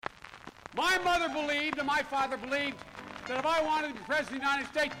My mother believed and my father believed that if I wanted to be president of the United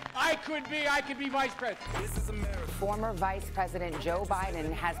States, I could be vice president. Former Vice President Joe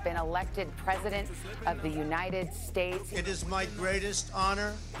Biden has been elected President of the United States. It is my greatest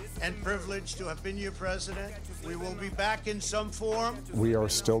honor and privilege to have been your president. We will be back in some form. We are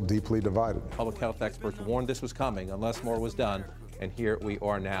still deeply divided. Public health experts warned this was coming unless more was done. And here we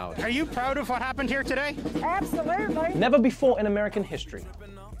are now. Are you proud of what happened here today? Absolutely. Never before in American history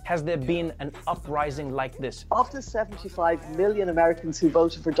has there been an uprising like this. Of the 75 million Americans who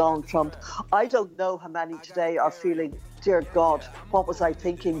voted for Donald Trump, I don't know how many today are feeling, dear God, what was I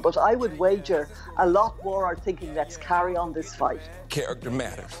thinking? But I would wager a lot more are thinking, let's carry on this fight. Character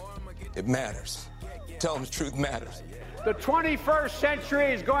matters. It matters. Telling the truth matters. The 21st century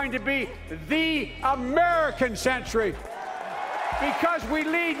is going to be the American century. Because we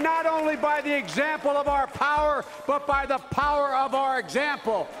lead not only by the example of our power, but by the power of our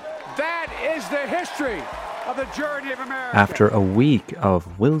example. That is the history of the journey of America. After a week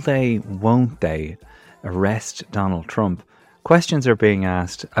of will they, won't they arrest Donald Trump, questions are being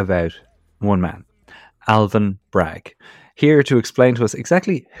asked about one man, Alvin Bragg. Here to explain to us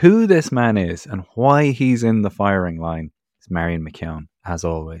exactly who this man is and why he's in the firing line is Marion McKeown, as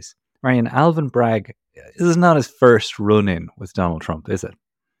always. Marion, Alvin Bragg, this is not his first run-in with Donald Trump, is it?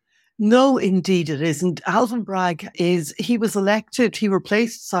 No, indeed it isn't. Alvin Bragg he was elected, he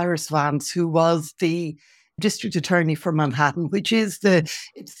replaced Cyrus Vance, who was the district attorney for Manhattan, which is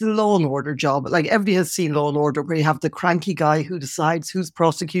it's the law and order job. Like everybody has seen Law and Order, where you have the cranky guy who decides who's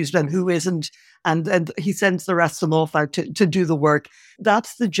prosecuted and who isn't, and he sends the rest of them off out to do the work.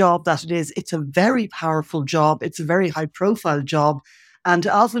 That's the job that it is. It's a very powerful job. It's a very high profile job. And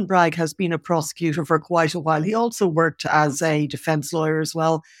Alvin Bragg has been a prosecutor for quite a while. He also worked as a defense lawyer as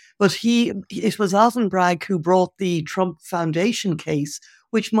well. But it was Alvin Bragg who brought the Trump Foundation case,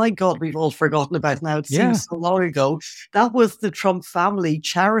 which, my God, we've all forgotten about now. It seems so long ago. That was the Trump family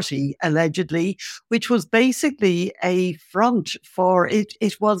charity, allegedly, which was basically a front for it.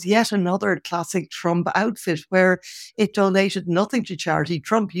 It was yet another classic Trump outfit where it donated nothing to charity.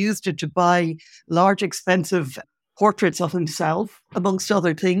 Trump used it to buy large, expensive portraits of himself, amongst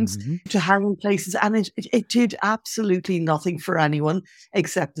other things, to hang in places. And it did absolutely nothing for anyone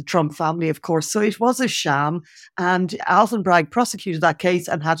except the Trump family, of course. So it was a sham. And Alvin Bragg prosecuted that case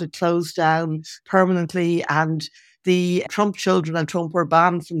and had it closed down permanently. And the Trump children and Trump were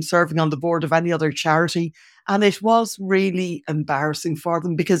banned from serving on the board of any other charity. And it was really embarrassing for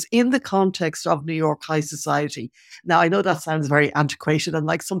them because in the context of New York high society, now I know that sounds very antiquated and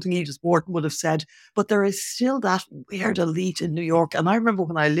like something Edith Wharton would have said, but there is still that weird elite in New York. And I remember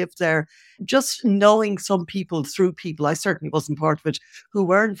when I lived there, just knowing some people through people, I certainly wasn't part of it, who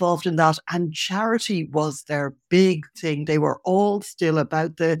were involved in that. And charity was their big thing. They were all still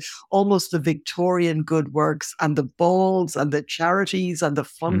about almost the Victorian good works and the balls and the charities and the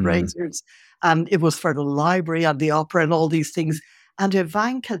fundraisers. And it was for the library and the opera and all these things. And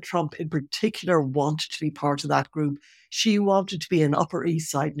Ivanka Trump in particular wanted to be part of that group. She wanted to be an Upper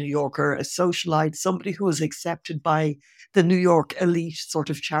East Side New Yorker, a socialite, somebody who was accepted by the New York elite sort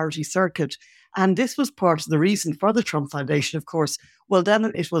of charity circuit. And this was part of the reason for the Trump Foundation, of course. Well,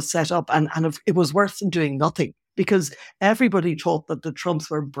 then it was set up and it was worse than doing nothing. Because everybody thought that the Trumps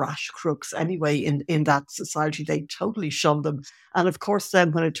were brash crooks anyway in that society. They totally shunned them. And of course,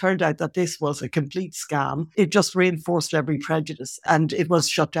 then when it turned out that this was a complete scam, it just reinforced every prejudice. And it was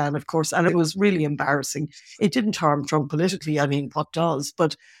shut down, of course. And it was really embarrassing. It didn't harm Trump politically. I mean, what does?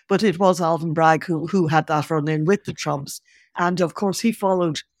 But it was Alvin Bragg who had that run in with the Trumps. And of course, he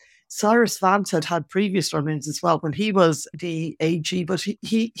followed. Cyrus Vance had previous run-ins as well when he was the AG, but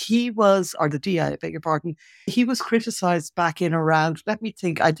he was, or the DI, I beg your pardon, he was criticised back in around, let me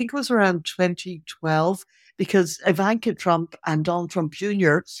think, I think it was around 2012, because Ivanka Trump and Donald Trump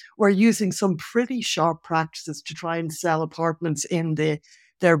Jr. were using some pretty sharp practices to try and sell apartments in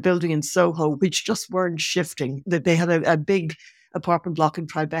their building in Soho, which just weren't shifting. That they had a big apartment block in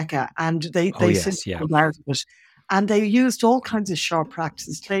Tribeca, and they simply came out of it. And they used all kinds of sharp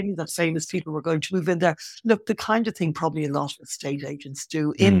practices, claiming that famous people were going to move in there. Look, the kind of thing probably a lot of estate agents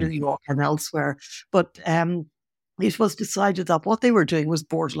do in New York and elsewhere. But it was decided that what they were doing was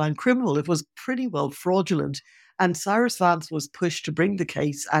borderline criminal. It was pretty well fraudulent. And Cyrus Vance was pushed to bring the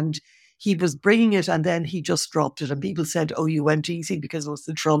case, and he was bringing it, and then he just dropped it. And people said, oh, you went easy because it was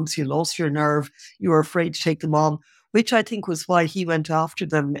the Trumps. You lost your nerve. You were afraid to take them on, which I think was why he went after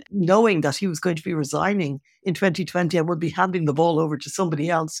them, knowing that he was going to be resigning in 2020 and would be handing the ball over to somebody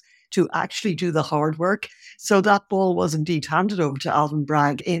else to actually do the hard work. So that ball was indeed handed over to Alvin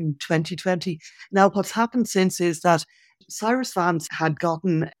Bragg in 2020. Now, what's happened since is that Cyrus Vance had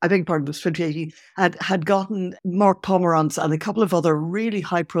gotten, I beg your pardon, it was 2018, had gotten Mark Pomerantz and a couple of other really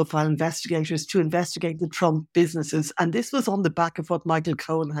high-profile investigators to investigate the Trump businesses. And this was on the back of what Michael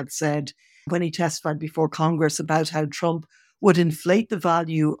Cohen had said when he testified before Congress about how Trump would inflate the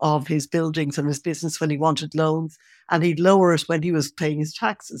value of his buildings and his business when he wanted loans, and he'd lower it when he was paying his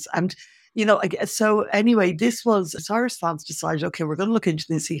taxes. And so anyway, this was Cyrus Vance decided, okay, we're going to look into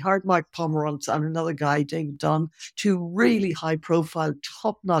this. He hired Mike Pomerantz and another guy, David Dunn, two really high profile,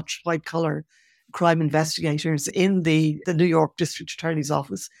 top notch white collar crime investigators in the New York District Attorney's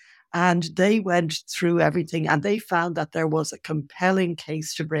Office. And they went through everything and they found that there was a compelling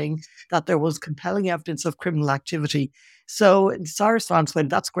case to bring, that there was compelling evidence of criminal activity. So Cyrus Vance went,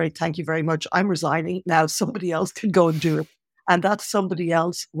 that's great. Thank you very much. I'm resigning. Now somebody else can go and do it. And that somebody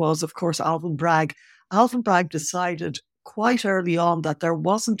else was, of course, Alvin Bragg. Alvin Bragg decided quite early on that there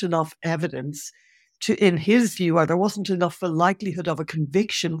wasn't enough evidence in his view, or there wasn't enough of a likelihood of a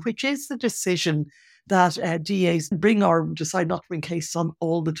conviction, which is the decision that DAs bring or decide not to bring cases on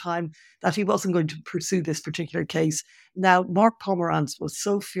all the time, that he wasn't going to pursue this particular case. Now, Mark Pomerantz was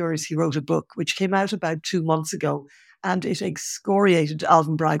so furious he wrote a book, which came out about 2 months ago, and it excoriated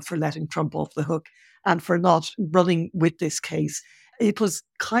Alvin Bragg for letting Trump off the hook and for not running with this case. It was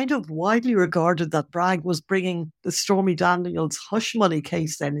kind of widely regarded that Bragg was bringing the Stormy Daniels hush money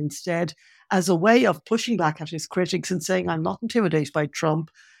case then instead as a way of pushing back at his critics and saying, I'm not intimidated by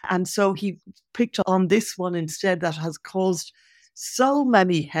Trump. And so he picked on this one instead that has caused so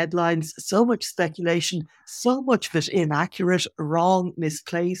many headlines, so much speculation, so much of it inaccurate, wrong,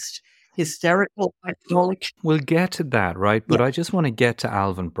 misplaced, hysterical. We'll get to that, right? But I just want to get to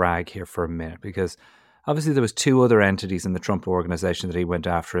Alvin Bragg here for a minute, because obviously there was two other entities in the Trump organization that he went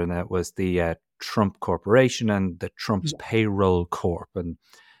after, and that was the Trump Corporation and the Trump's Payroll Corp. And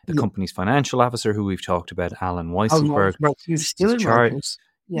the company's financial officer, who we've talked about, Alan Weisselberg, he's still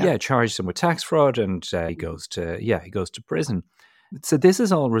charged him with tax fraud, and he goes to prison. So this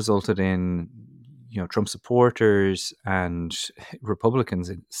has all resulted in Trump supporters and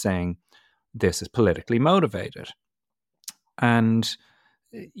Republicans saying this is politically motivated. And,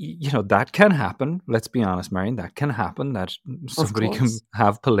 that can happen. Let's be honest, Marion, that can happen, that somebody can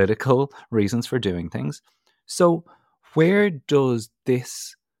have political reasons for doing things. So where does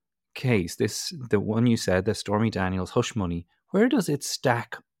this case, the one you said, the Stormy Daniels hush money, where does it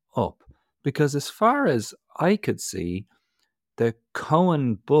stack up? Because as far as I could see, the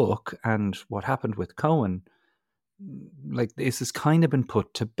Cohen book and what happened with Cohen, like, this has kind of been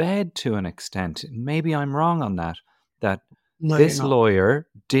put to bed to an extent. Maybe I'm wrong on that No, this lawyer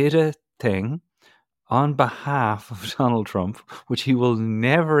did a thing on behalf of Donald Trump, which he will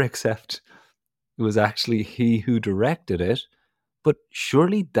never accept. It was actually he who directed it. But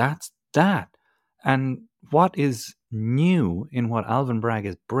surely that's that. And what is new in what Alvin Bragg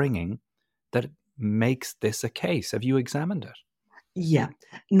is bringing that makes this a case? Have you examined it? Yeah.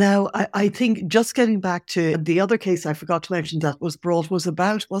 Now, I think just getting back to the other case I forgot to mention that was brought was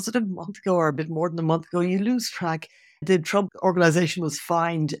about, was it a month ago or a bit more than a month ago? You lose track. The Trump organization was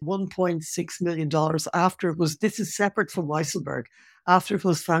fined $1.6 million after it was, this is separate from Weisselberg, after it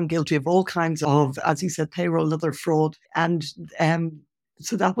was found guilty of all kinds of, as he said, payroll and other fraud. And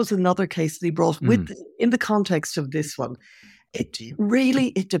so that was another case that he brought in the context of this one.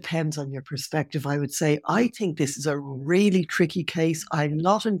 It depends on your perspective, I would say. I think this is a really tricky case. I'm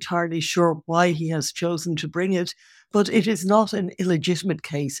not entirely sure why he has chosen to bring it, but it is not an illegitimate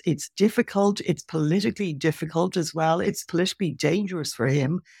case. It's difficult. It's politically difficult as well. It's politically dangerous for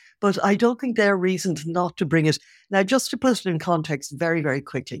him, but I don't think there are reasons not to bring it. Now, just to put it in context very, very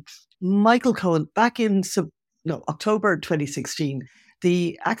quickly, Michael Cohen, back in October 2016,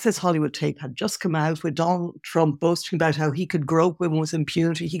 the Access Hollywood tape had just come out with Donald Trump boasting about how he could grope women with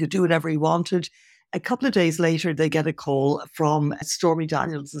impunity. He could do whatever he wanted. A couple of days later, they get a call from Stormy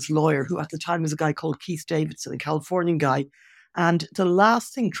Daniels' lawyer, who at the time was a guy called Keith Davidson, a Californian guy. And the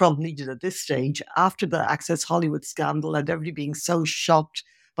last thing Trump needed at this stage, after the Access Hollywood scandal and everybody being so shocked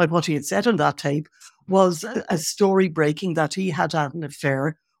by what he had said on that tape, was a story breaking that he had had an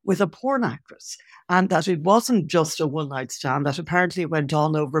affair with a porn actress. And that it wasn't just a one-night stand, that apparently it went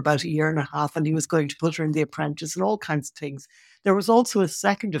on over about a year and a half and he was going to put her in The Apprentice and all kinds of things. There was also a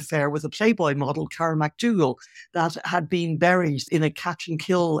second affair with a Playboy model, Cara McDougall, that had been buried in a catch and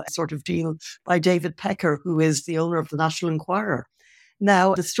kill sort of deal by David Pecker, who is the owner of the National Enquirer.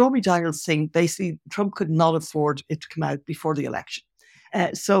 Now, the Stormy Daniels thing, basically, Trump could not afford it to come out before the election.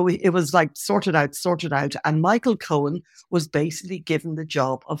 So it was like sorted out. And Michael Cohen was basically given the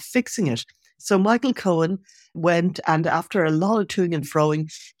job of fixing it. So Michael Cohen went, and after a lot of toing and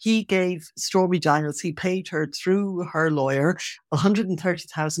froing, he gave Stormy Daniels, he paid her through her lawyer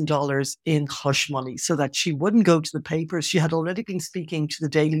 $130,000 in hush money so that she wouldn't go to the papers. She had already been speaking to the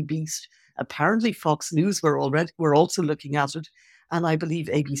Daily Beast. Apparently Fox News were also looking at it, and I believe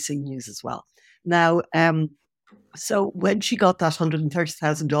ABC News as well. Now, so when she got that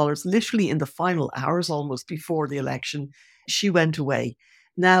 $130,000, literally in the final hours almost before the election, she went away.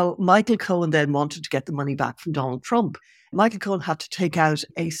 Now, Michael Cohen then wanted to get the money back from Donald Trump. Michael Cohen had to take out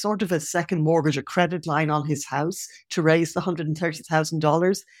a sort of a second mortgage, a credit line on his house to raise the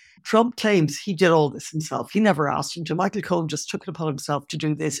 $130,000. Trump claims he did all this himself. He never asked him to. Michael Cohen just took it upon himself to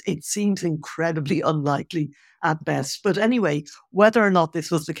do this. It seems incredibly unlikely at best. But anyway, whether or not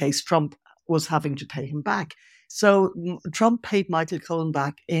this was the case, Trump was having to pay him back. So Trump paid Michael Cohen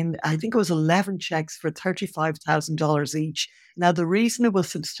back in, I think it was 11 checks for $35,000 each. Now, the reason it was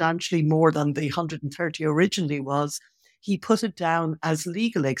substantially more than the 130 originally was he put it down as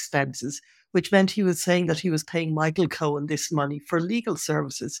legal expenses, which meant he was saying that he was paying Michael Cohen this money for legal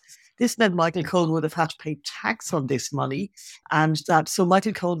services. This meant Michael Cohen would have had to pay tax on this money, and so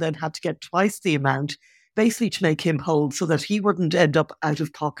Michael Cohen then had to get twice the amount, basically to make him whole so that he wouldn't end up out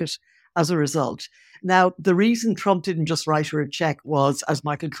of pocket as a result. Now, the reason Trump didn't just write her a check was, as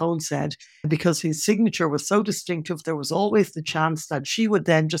Michael Cohen said, because his signature was so distinctive, there was always the chance that she would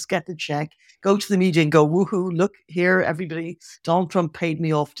then just get the check, go to the media and go, woohoo, look here, everybody, Donald Trump paid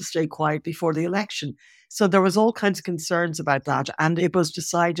me off to stay quiet before the election. So there was all kinds of concerns about that. And it was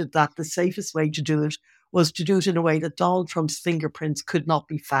decided that the safest way to do it was to do it in a way that Donald Trump's fingerprints could not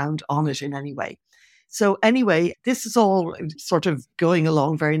be found on it in any way. So anyway, this is all sort of going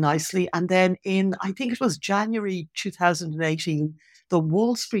along very nicely. And then I think it was January 2018, the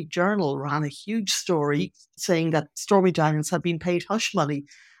Wall Street Journal ran a huge story saying that Stormy Daniels had been paid hush money.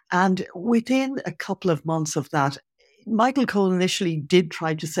 And within a couple of months of that, Michael Cohen initially did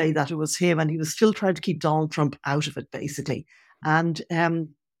try to say that it was him, and he was still trying to keep Donald Trump out of it, basically. And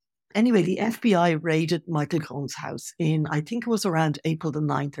anyway, the FBI raided Michael Cohen's house in, I think it was around April the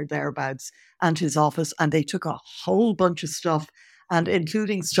 9th or thereabouts, and his office, and they took a whole bunch of stuff, and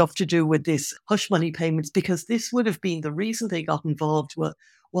including stuff to do with this hush money payments, because this would have been, the reason they got involved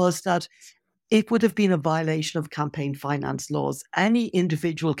was that it would have been a violation of campaign finance laws. Any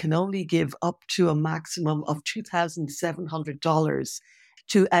individual can only give up to a maximum of $2,700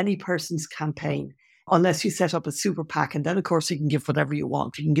 to any person's campaign, unless you set up a super PAC. And then, of course, you can give whatever you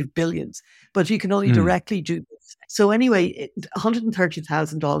want. You can give billions, but you can only directly do this. So anyway,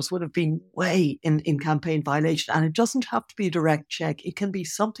 $130,000 would have been way in campaign violation. And it doesn't have to be a direct check. It can be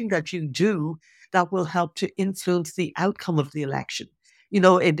something that you do that will help to influence the outcome of the election,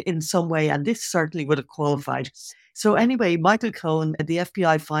 in some way. And this certainly would have qualified. So anyway, Michael Cohen, the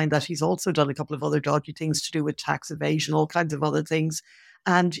FBI find that he's also done a couple of other dodgy things to do with tax evasion, all kinds of other things.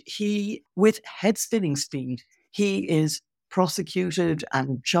 And he, with head-spinning speed, he is prosecuted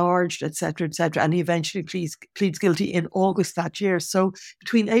and charged, etc., etc. And he eventually pleads guilty in August that year. So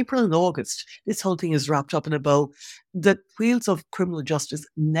between April and August, this whole thing is wrapped up in a bow. The wheels of criminal justice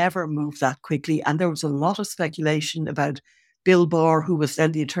never move that quickly. And there was a lot of speculation about Bill Barr, who was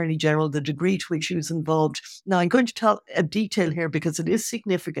then the Attorney General, the degree to which he was involved. Now, I'm going to tell a detail here because it is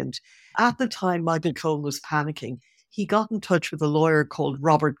significant. At the time Michael Cohen was panicking, he got in touch with a lawyer called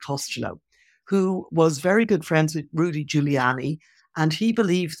Robert Costello, who was very good friends with Rudy Giuliani. And he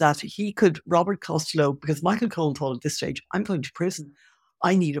believed that Robert Costello, because Michael Cohen thought at this stage, I'm going to prison.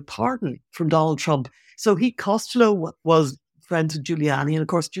 I need a pardon from Donald Trump. So Costello was friends with Giuliani. And of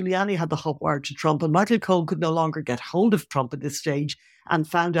course, Giuliani had the hot wire to Trump, and Michael Cohen could no longer get hold of Trump at this stage and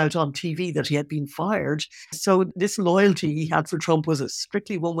found out on TV that he had been fired. So this loyalty he had for Trump was a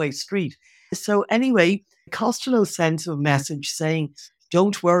strictly one-way street. So anyway, Costello sent a message saying,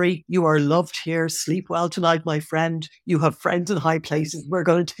 don't worry, you are loved here. Sleep well tonight, my friend. You have friends in high places. We're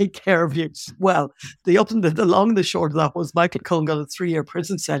going to take care of you. Well, the long and the short of that was Michael Cohen got a 3-year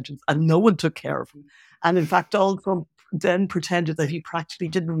prison sentence and no one took care of him. And in fact, Donald Trump then pretended that he practically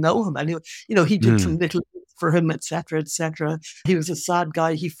didn't know him. And, he did some little for him, etc., etc. He was a sad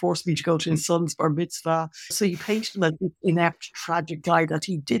guy. He forced me to go to his son's bar mitzvah. So he painted him as an inept, tragic guy that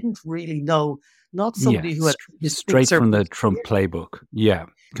he didn't really know. Not somebody who had straight from the Trump playbook. Yeah,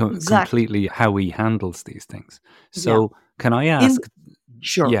 completely how he handles these things. So can I ask?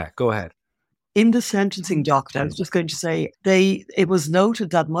 Sure. Yeah, go ahead. In the sentencing docket, I was just going to say, it was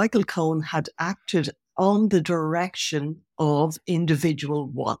noted that Michael Cohen had acted on the direction of individual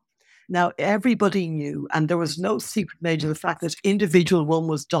one. Now, everybody knew, and there was no secret made of the fact that individual one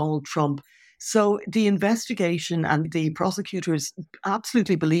was Donald Trump So the investigation and the prosecutors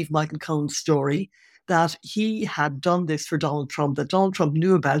absolutely believe Michael Cohen's story that he had done this for Donald Trump, that Donald Trump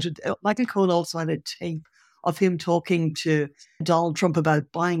knew about it. Michael Cohen also had a tape of him talking to Donald Trump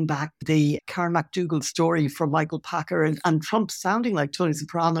about buying back the Karen McDougal story from Michael Packer, and Trump, sounding like Tony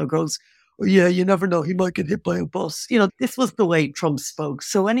Soprano, goes, "Oh, yeah, you never know, he might get hit by a bus." This was the way Trump spoke.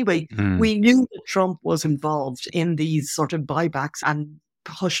 So anyway, we knew that Trump was involved in these sort of buybacks and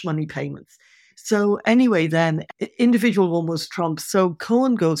hush money payments. So anyway, then individual one was Trump. So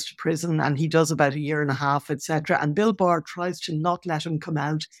Cohen goes to prison and he does about a year and a half, etc. And Bill Barr tries to not let him come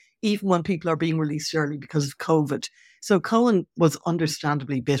out, even when people are being released early because of COVID. So Cohen was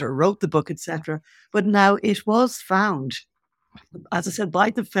understandably bitter, wrote the book, etc. But now it was found, as I said, by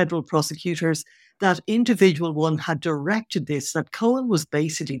the federal prosecutors, that individual one had directed this, that Cohen was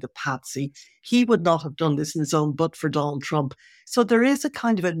basically the patsy. He would not have done this in his own but for Donald Trump. So there is a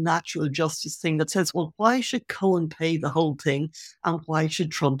kind of a natural justice thing that says, well, why should Cohen pay the whole thing and why should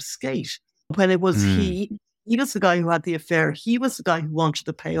Trump skate? When it was he was the guy who had the affair. He was the guy who wanted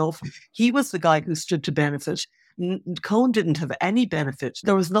the payoff. He was the guy who stood to benefit. Cohen didn't have any benefit.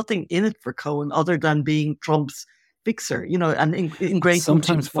 There was nothing in it for Cohen other than being Trump's fixer, and ingrained.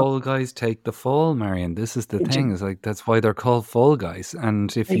 Sometimes fall guys take the fall, Marion. This is the thing. It's like, that's why they're called fall guys.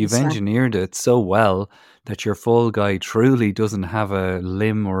 And if you've engineered it so well that your fall guy truly doesn't have a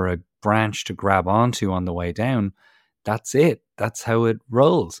limb or a branch to grab onto on the way down, that's it. That's how it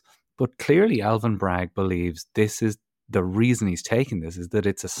rolls. But clearly Alvin Bragg believes this is the reason he's taking this, is that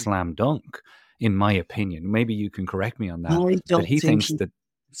it's a slam dunk, in my opinion. Maybe you can correct me on that. I don't he think thinks that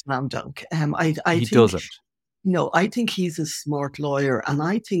slam dunk. He think, doesn't. No, I think he's a smart lawyer. And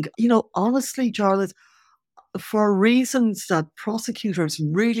I think, honestly, Charlotte, for reasons that prosecutors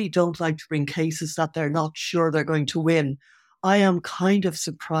really don't like to bring cases that they're not sure they're going to win, I am kind of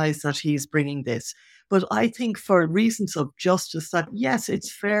surprised that he's bringing this. But I think for reasons of justice that, yes,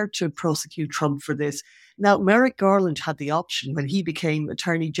 it's fair to prosecute Trump for this. Now, Merrick Garland had the option when he became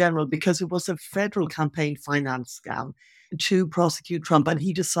Attorney General, because it was a federal campaign finance scam, to prosecute Trump, and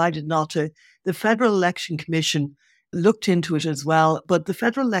he decided not to. The Federal Election Commission looked into it as well, but the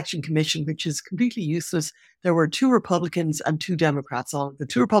Federal Election Commission, which is completely useless, there were 2 Republicans and 2 Democrats on it. The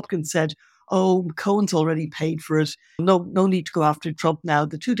 2 Republicans said, "Oh, Cohen's already paid for it. No need to go after Trump now."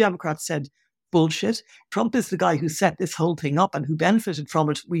 The 2 Democrats said, "Bullshit. Trump is the guy who set this whole thing up and who benefited from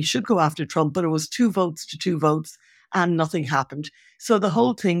it. We should go after Trump." But it was 2 votes to 2 votes and nothing happened. So the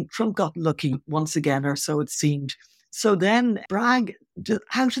whole thing, Trump got lucky once again, or so it seemed. So then Bragg,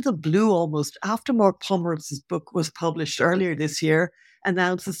 out of the blue almost, after Mark Pomeroy's book was published earlier this year,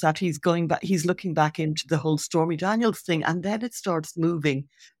 announces that he's looking back into the whole Stormy Daniels thing. And then it starts moving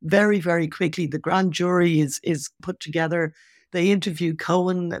very, very quickly. The grand jury is put together. They interview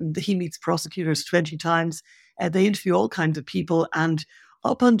Cohen, and he meets prosecutors 20 times. They interview all kinds of people. And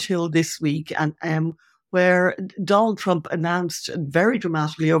up until this week, where Donald Trump announced very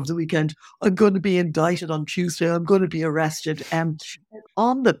dramatically over the weekend, "I'm going to be indicted on Tuesday, I'm going to be arrested."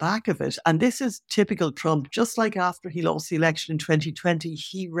 On the back of it, and this is typical Trump, just like after he lost the election in 2020,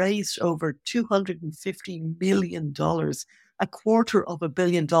 he raised over $250 million, $250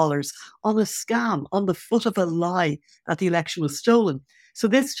 million on a scam, on the foot of a lie that the election was stolen. So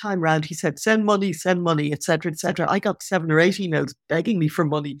this time round, he said, send money, etc., etc. I got 7 or 8 emails begging me for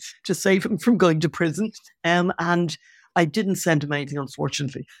money to save him from going to prison. And I didn't send him anything,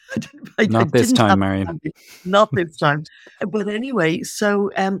 unfortunately. Not this time, Marion. Not this time. But anyway, so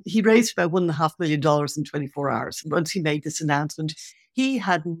he raised about $1.5 million in 24 hours. Once he made this announcement, he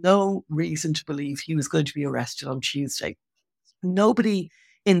had no reason to believe he was going to be arrested on Tuesday. Nobody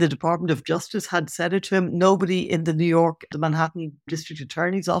in the Department of Justice had said it to him. Nobody in the Manhattan District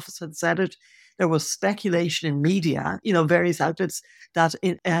Attorney's Office had said it. There was speculation in media, various outlets, that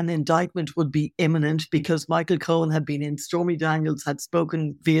an indictment would be imminent because Michael Cohen had been in, Stormy Daniels had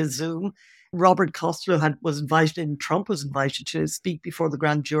spoken via Zoom, Robert Costello was invited in, Trump was invited to speak before the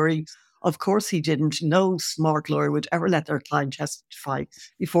grand jury. Of course he didn't. No smart lawyer would ever let their client testify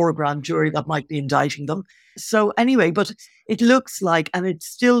before a grand jury that might be indicting them. So anyway, but it looks like, and it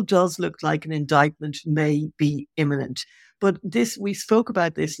still does look like, an indictment may be imminent. But we spoke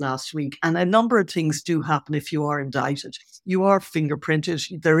about this last week, and a number of things do happen if you are indicted. You are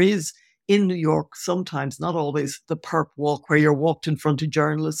fingerprinted. There is, in New York, sometimes, not always, the perp walk where you're walked in front of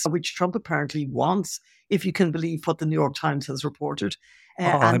journalists, which Trump apparently wants, if you can believe what the New York Times has reported.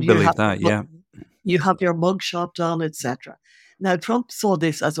 I believe that, yeah. You have your mugshot done, etc. Now, Trump saw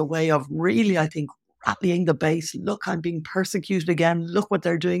this as a way of really, I think, rattling the base. Look, I'm being persecuted again. Look what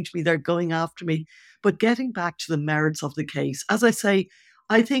they're doing to me. They're going after me. But getting back to the merits of the case, as I say,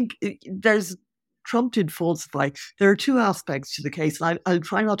 I think Trump did falsify. There are two aspects to the case, and I'll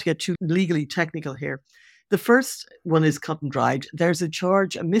try not to get too legally technical here. The first one is cut and dried. There's a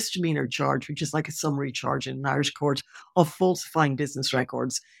misdemeanor charge, which is like a summary charge in an Irish court, of falsifying business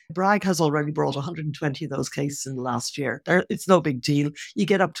records. Bragg has already brought 120 of those cases in the last year. It's no big deal. You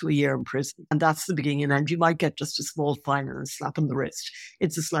get up to a year in prison, and that's the beginning and end. You might get just a small fine and a slap on the wrist.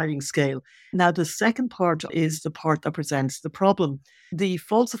 It's a sliding scale. Now, the second part is the part that presents the problem. The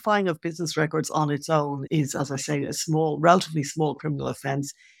falsifying of business records on its own is, as I say, a relatively small criminal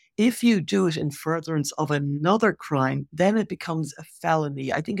offence. If you do it in furtherance of another crime, then it becomes a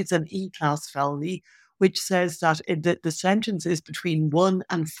felony. I think it's an E-class felony, which says that the sentence is between 1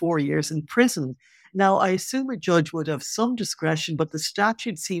 and 4 years in prison. Now, I assume a judge would have some discretion, but the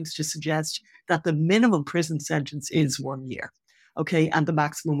statute seems to suggest that the minimum prison sentence is 1 year. Okay, and the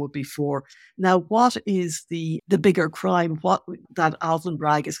maximum would be 4. Now, what is the bigger crime? What that Alvin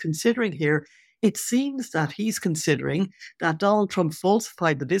Bragg is considering here? It seems that he's considering that Donald Trump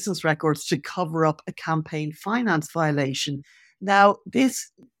falsified the business records to cover up a campaign finance violation. Now,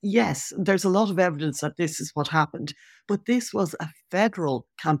 yes, there's a lot of evidence that this is what happened, but this was a federal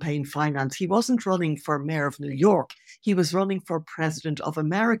campaign finance. He wasn't running for mayor of New York. He was running for president of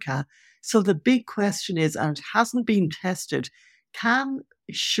America. So the big question is, and it hasn't been tested,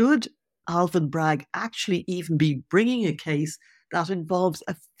 should Alvin Bragg actually even be bringing a case that involves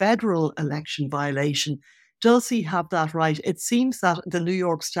a federal election violation? Does he have that right? It seems that the New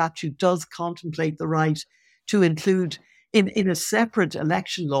York statute does contemplate the right to include in a separate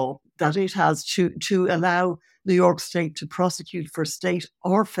election law that it has to allow New York State to prosecute for state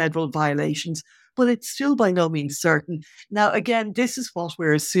or federal violations, but it's still by no means certain. Now, again, this is what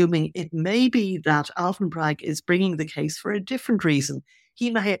we're assuming. It may be that Alvin Bragg is bringing the case for a different reason. He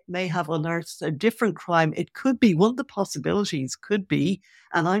may have unearthed a different crime. It could be, one of the possibilities could be,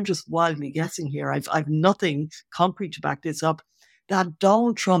 and I'm just wildly guessing here, I've nothing concrete to back this up, that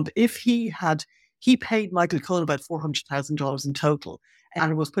Donald Trump, if he paid Michael Cohen about $400,000 in total,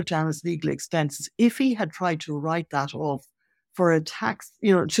 and it was put down as legal expenses. If he had tried to write that off for a tax,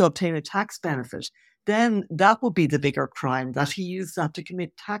 to obtain a tax benefit, then that would be the bigger crime, that he used that to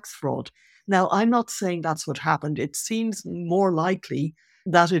commit tax fraud. Now, I'm not saying that's what happened. It seems more likely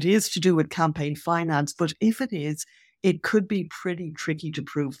that it is to do with campaign finance, but if it is, it could be pretty tricky to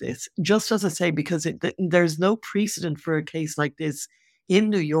prove this. Just as I say, because there's no precedent for a case like this in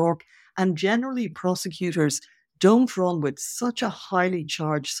New York, and generally prosecutors don't run with such a highly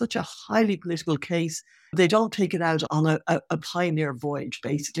charged, such a highly political case. They don't take it out on a pioneer voyage,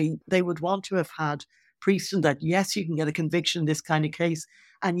 basically. They would want to have had precedent that, yes, you can get a conviction in this kind of case,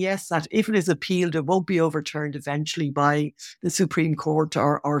 and yes, that if it is appealed, it won't be overturned eventually by the Supreme Court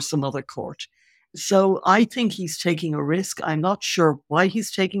or some other court. So I think he's taking a risk. I'm not sure why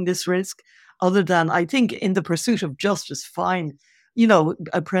he's taking this risk, other than I think in the pursuit of justice, fine,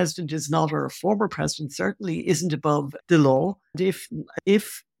 a president is not, or a former president certainly isn't above the law.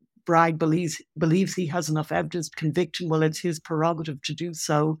 If Bragg believes he has enough evidence to convict him, well, it's his prerogative to do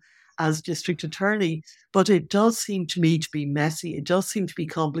so as district attorney. But it does seem to me to be messy. It does seem to be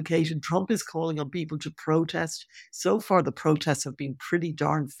complicated. Trump is calling on people to protest. So far, the protests have been pretty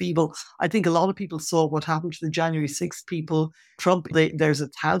darn feeble. I think a lot of people saw what happened to the January 6th people. There's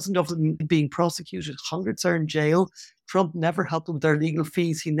 1,000 of them being prosecuted. Hundreds are in jail. Trump never helped them with their legal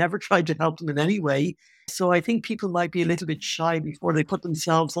fees. He never tried to help them in any way. So I think people might be a little bit shy before they put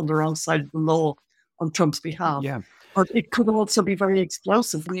themselves on the wrong side of the law on Trump's behalf. Yeah. But it could also be very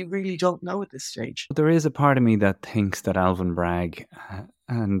explosive. We really don't know at this stage. There is a part of me that thinks that Alvin Bragg,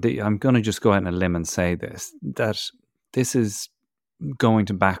 and I'm going to just go out on a limb and say this, that this is going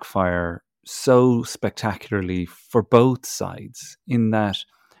to backfire so spectacularly for both sides, in that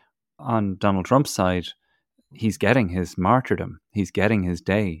on Donald Trump's side, he's getting his martyrdom. He's getting his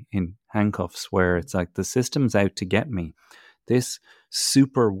day in handcuffs, where it's like, the system's out to get me. This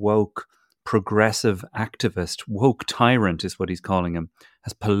super woke, progressive activist, woke tyrant is what he's calling him,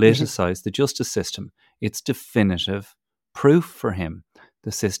 has politicized the justice system. It's definitive proof for him.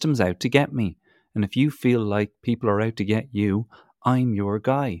 The system's out to get me. And if you feel like people are out to get you, I'm your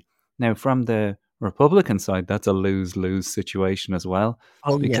guy. Now, from the Republican side, that's a lose-lose situation as well,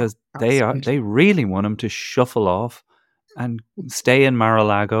 because they really want him to shuffle off and stay in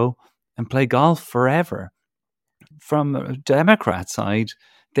Mar-a-Lago and play golf forever. From a Democrat side,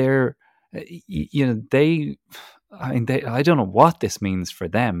 I don't know what this means for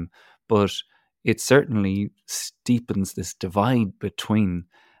them, but it certainly steepens this divide between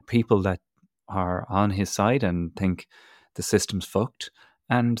people that are on his side and think the system's fucked,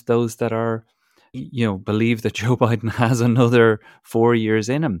 and those that are believe that Joe Biden has another 4 years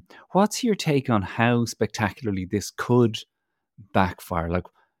in him. What's your take on how spectacularly this could backfire? Like,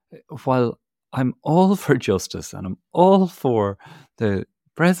 while I'm all for justice and I'm all for the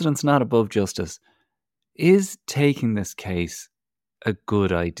president's not above justice, is taking this case a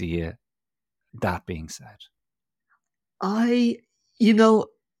good idea? That being said, like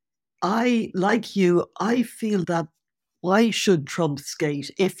you, I feel that why should Trump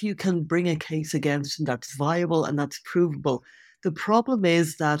skate if you can bring a case against him that's viable and that's provable? The problem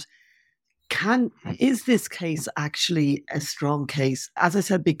is that is this case actually a strong case? As I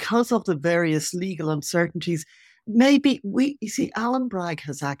said, because of the various legal uncertainties, you see, Alan Bragg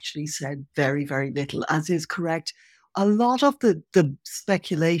has actually said very, very little, as is correct. A lot of the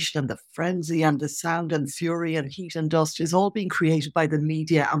speculation and the frenzy and the sound and fury and heat and dust is all being created by the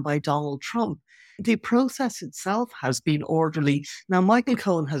media and by Donald Trump. The process itself has been orderly. Now, Michael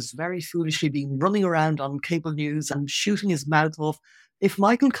Cohen has very foolishly been running around on cable news and shooting his mouth off. If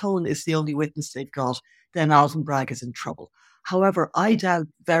Michael Cohen is the only witness they've got, then Alvin Bragg is in trouble. However, I doubt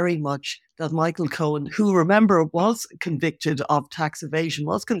very much that Michael Cohen, who, remember, was convicted of tax evasion,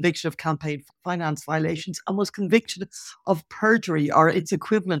 was convicted of campaign finance violations, and was convicted of perjury, or its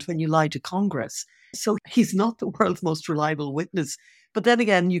equivalent when you lie to Congress. So he's not the world's most reliable witness. But then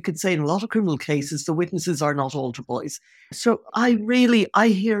again, you could say in a lot of criminal cases, the witnesses are not altar boys. So I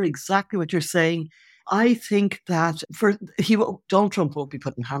hear exactly what you're saying. I think that Donald Trump won't be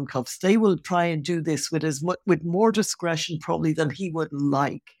put in handcuffs. They will try and do this with more discretion probably than he would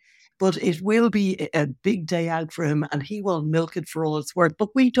like. But it will be a big day out for him, and he will milk it for all it's worth.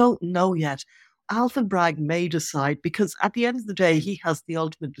 But we don't know yet. Alvin Bragg may decide, because at the end of the day, he has the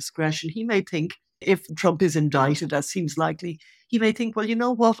ultimate discretion. He may think, if Trump is indicted, as seems likely, he may think, well, you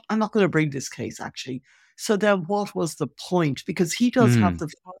know what? I'm not going to bring this case, actually. So then what was the point? Because he does have the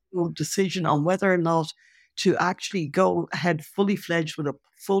final decision on whether or not to actually go ahead fully fledged with a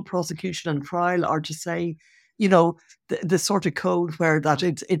full prosecution and trial, or to say, the sort of code where that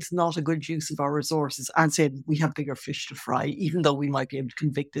it's not a good use of our resources, and said we have bigger fish to fry, even though we might be able to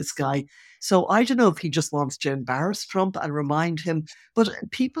convict this guy. So I don't know if he just wants to embarrass Trump and remind him. But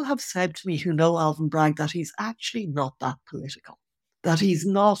people have said to me who know Alvin Bragg that he's actually not that political, that he's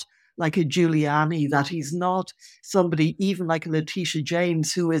not like a Giuliani, that he's not somebody even like a Letitia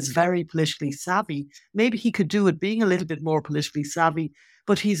James who is very politically savvy. Maybe he could do it being a little bit more politically savvy,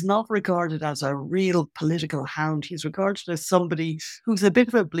 but he's not regarded as a real political hound. He's regarded as somebody who's a bit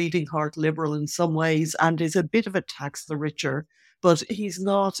of a bleeding heart liberal in some ways and is a bit of a tax the richer. But he's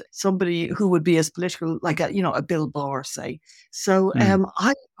not somebody who would be as political like a Bill Barr, say. So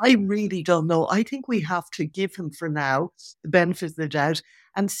I really don't know. I think we have to give him for now the benefit of the doubt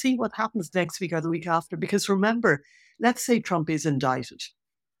and see what happens next week or the week after. Because remember, let's say Trump is indicted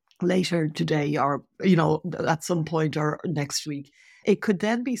later today or, at some point or next week. It could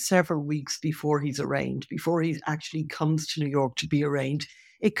then be several weeks before he's arraigned, before he actually comes to New York to be arraigned.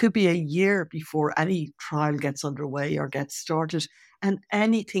 It could be a year before any trial gets underway or gets started. And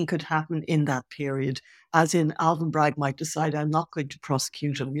anything could happen in that period, as in Alvin Bragg might decide, I'm not going to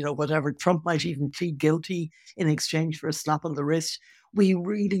prosecute him, whatever. Trump might even plead guilty in exchange for a slap on the wrist. We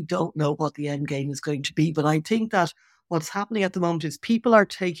really don't know what the end game is going to be. But I think that what's happening at the moment is people are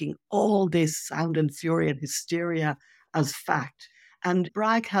taking all this sound and fury and hysteria as fact. And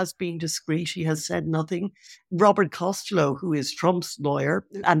Bragg has been discreet. He has said nothing. Robert Costello, who is Trump's lawyer,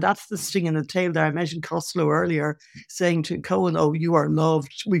 and that's the sting in the tail there. I mentioned Costello earlier, saying to Cohen, oh, you are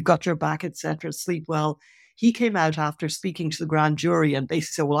loved, we've got your back, etc., sleep well. He came out after speaking to the grand jury and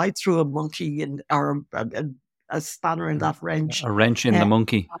basically said, well, I threw a monkey or a spanner in that wrench. A wrench in the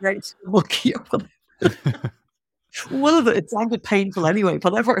monkey. A wrench in the monkey. One of it sounded painful anyway,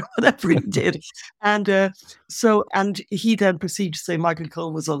 whatever he did. And and he then proceeded to say Michael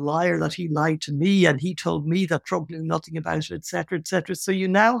Cohen was a liar, that he lied to me, and he told me that Trump knew nothing about it, etc., etc. So you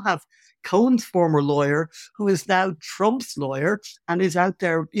now have Cohen's former lawyer, who is now Trump's lawyer, and is out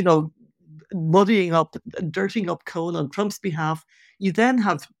there, muddying up, dirtying up Cohen on Trump's behalf. You then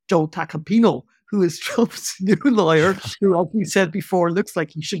have Joe Tacopino, who is Trump's new lawyer, who, as we said before, looks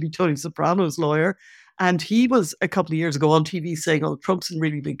like he should be Tony Soprano's lawyer. And he was a couple of years ago on TV saying, oh, Trump's in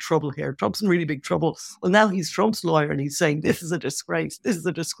really big trouble here. Trump's in really big trouble. Well, now he's Trump's lawyer and he's saying, this is a disgrace. This is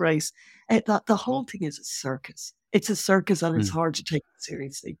a disgrace. The whole thing is a circus. It's a circus and it's hard to take it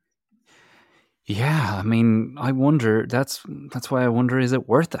seriously. Yeah, I mean, I wonder. That's why I wonder: is it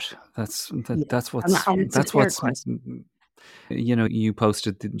worth it? That's what's. You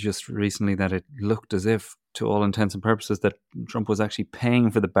posted just recently that it looked as if, to all intents and purposes, that Trump was actually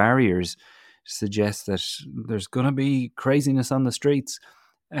paying for the barriers to suggest that there's going to be craziness on the streets.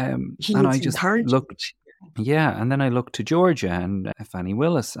 He And needs I just encouragement. looked, yeah, and then I looked to Georgia and Fannie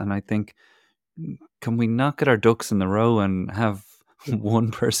Willis, and I think, can we not get our ducks in the row and have one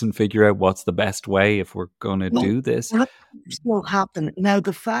person figure out what's the best way if we're going to Well, do this? that will happen. Now,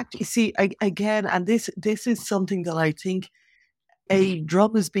 the fact, you see, again, and this is something that I think a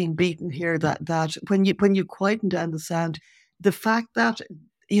drum is being beaten here, that when you quieten down the sound, the fact that,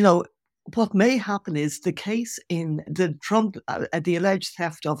 you know, what may happen is the case in the Trump, the alleged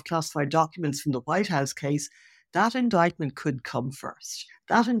theft of classified documents from the White House case, that indictment could come first.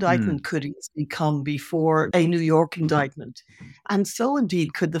 That indictment could easily come before a New York indictment. And so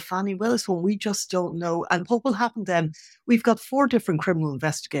indeed could the Fannie Willis one. We just don't know. And what will happen then? We've got 4 different criminal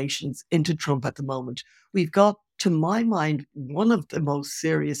investigations into Trump at the moment. We've got, to my mind, one of the most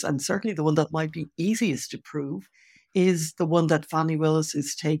serious, and certainly the one that might be easiest to prove, is the one that Fannie Willis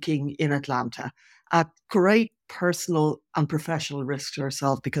is taking in Atlanta at great personal and professional risk to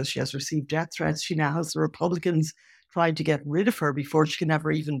herself, because she has received death threats. She now has the Republicans trying to get rid of her before she can ever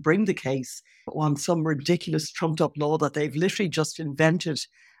even bring the case on some ridiculous trumped up law that they've literally just invented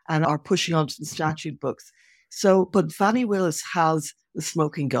and are pushing onto the statute books. So, but Fannie Willis has the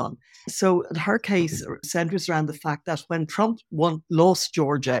smoking gun. So her case centers around the fact that when Trump lost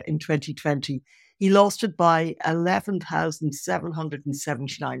Georgia in 2020, he lost it by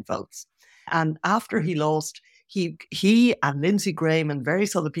 11,779 votes. And after he lost, he and Lindsey Graham and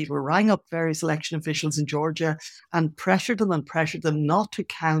various other people rang up various election officials in Georgia and pressured them not to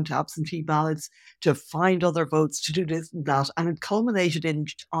count absentee ballots, to find other votes, to do this and that. And it culminated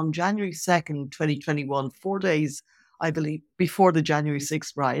on January 2nd, 2021, 4 days, I believe, before the January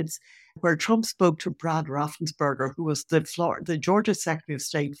 6th riots, where Trump spoke to Brad Raffensperger, who was the Georgia Secretary of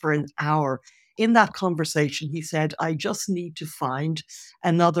State, for an hour. In that conversation, he said, I just need to find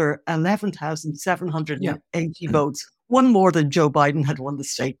another 11,780 votes, one more than Joe Biden had won the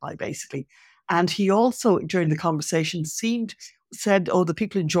state by, basically. And he also, during the conversation, said, oh, the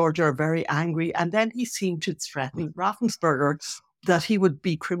people in Georgia are very angry. And then he seemed to threaten Raffensperger that he would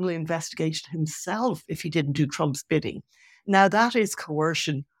be criminally investigated himself if he didn't do Trump's bidding. Now, that is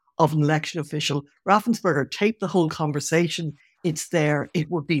coercion of an election official. Raffensperger taped the whole conversation. It's there. It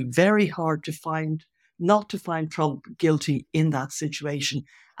would be very hard not to find Trump guilty in that situation.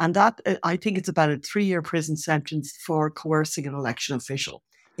 And that, I think it's about a 3-year prison sentence for coercing an election official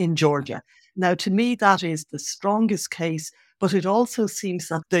in Georgia. Now, to me, that is the strongest case, but it also seems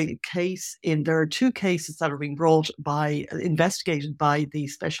that there are 2 cases that are being investigated by the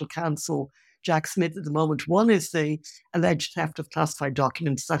special counsel, Jack Smith, at the moment. One is the alleged theft of classified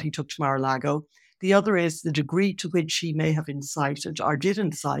documents that he took to Mar-a-Lago. The other is the degree to which he may have incited or did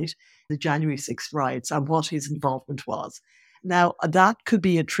incite the January 6th riots and what his involvement was. Now, that could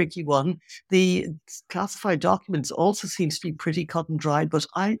be a tricky one. The classified documents also seems to be pretty cut and dried, but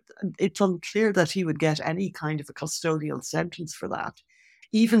it's unclear that he would get any kind of a custodial sentence for that,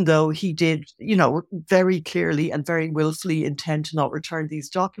 even though he did, very clearly and very willfully intend to not return these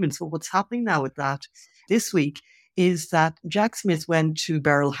documents. But what's happening now with that this week is that Jack Smith went to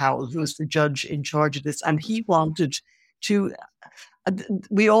Beryl Howell, who was the judge in charge of this, and he wanted to...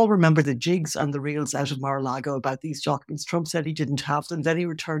 we all remember the jigs and the reels out of Mar-a-Lago about these documents. Trump said he didn't have them. Then he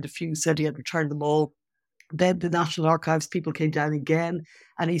returned a few, said he had returned them all. Then the National Archives people came down again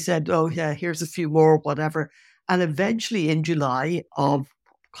and he said, oh, yeah, here's a few more, whatever. And eventually in July of...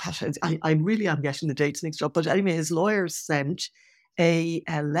 gosh, I really am getting the dates mixed up. But anyway, his lawyers sent a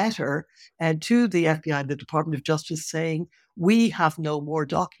letter to the FBI and the Department of Justice saying, we have no more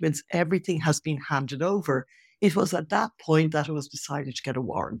documents. Everything has been handed over. It was at that point that it was decided to get a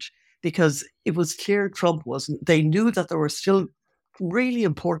warrant, because it was clear Trump wasn't. They knew that there were still really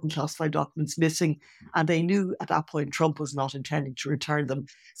important classified documents missing, and they knew at that point Trump was not intending to return them.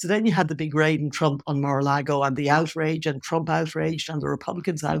 So then you had the big raid in Trump on Mar-a-Lago and the outrage, and Trump outraged and the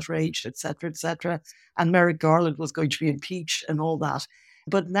Republicans outraged, etc., and Merrick Garland was going to be impeached and all that.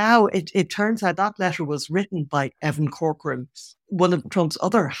 But now it turns out that letter was written by Evan Corcoran, one of Trump's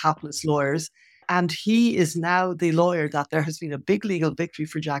other hapless lawyers, and he is now the lawyer that there has been a big legal victory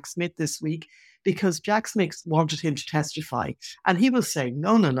for Jack Smith this week, because Jack Smith wanted him to testify. And he was saying,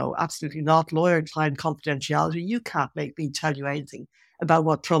 no, absolutely not. Lawyer-client confidentiality. You can't make me tell you anything about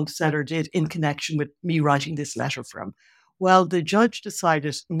what Trump said or did in connection with me writing this letter for him. Well, the judge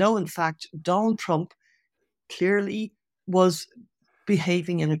decided, no, in fact, Donald Trump clearly was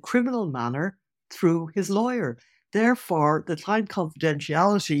behaving in a criminal manner through his lawyer. Therefore, the client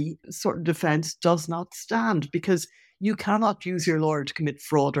confidentiality sort of defense does not stand, because you cannot use your lawyer to commit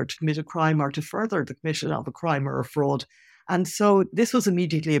fraud or to commit a crime or to further the commission of a crime or a fraud. And so this was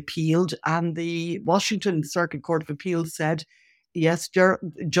immediately appealed, and the Washington Circuit Court of Appeals said yes,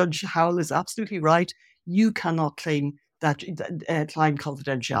 Judge Howell is absolutely right. You cannot claim that client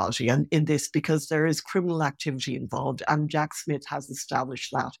confidentiality in this because there is criminal activity involved, and Jack Smith has established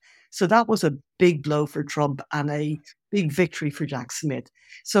that. So that was a big blow for Trump and a big victory for Jack Smith.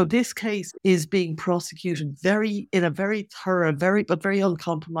 So this case is being prosecuted in a very thorough, but very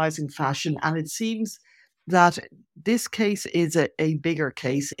uncompromising fashion, and it seems that this case is a bigger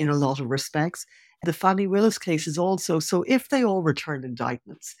case in a lot of respects. The Fannie Willis case is also, so if they all return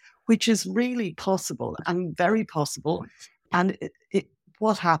indictments, which is really possible and very possible, and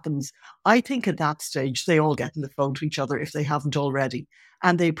what happens, I think at that stage, they all get on the phone to each other if they haven't already,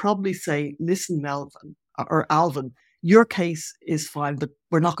 and they probably say, listen, Melvin or Alvin, your case is fine, but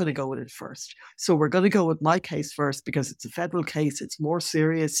we're not going to go with it first. So we're going to go with my case first because it's a federal case. It's more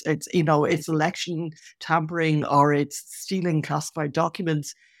serious. It's, it's election tampering or it's stealing classified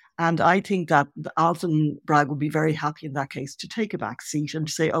documents. And I think that Alvin Bragg would be very happy in that case to take a back seat and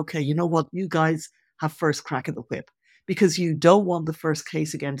to say, okay, you know what, you guys have first crack at the whip, because you don't want the first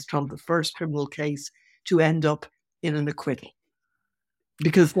case against Trump, the first criminal case, to end up in an acquittal.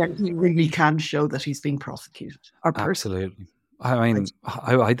 Because then he really can show that he's being prosecuted. Absolutely. I mean,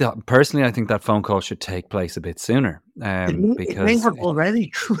 I personally, I think that phone call should take place a bit sooner. Because it may have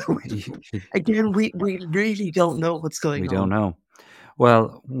already. Again, we really don't know what's going on. We don't know.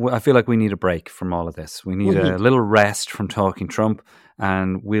 Well, I feel like we need a break from all of this. We need a little rest from talking Trump,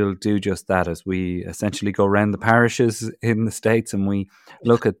 and we'll do just that as we essentially go around the parishes in the States and we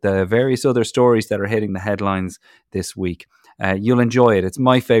look at the various other stories that are hitting the headlines this week. You'll enjoy it. It's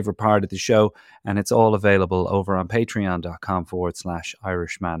my favorite part of the show, and it's all available over on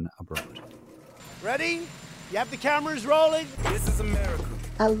patreon.com/Irishman Abroad. Ready? You have the cameras rolling? This is America.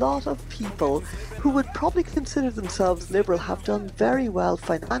 A lot of people who would probably consider themselves liberal have done very well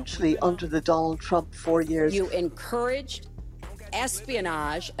financially under the Donald Trump 4 years. You encouraged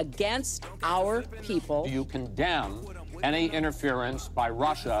espionage against our people. Do you condemn any interference by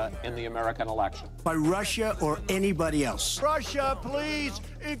Russia in the American election? By Russia or anybody else? Russia, please,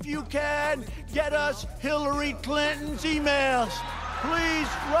 if you can, get us Hillary Clinton's emails. Please,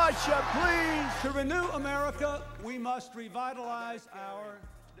 Russia, please. To renew America, we must revitalize our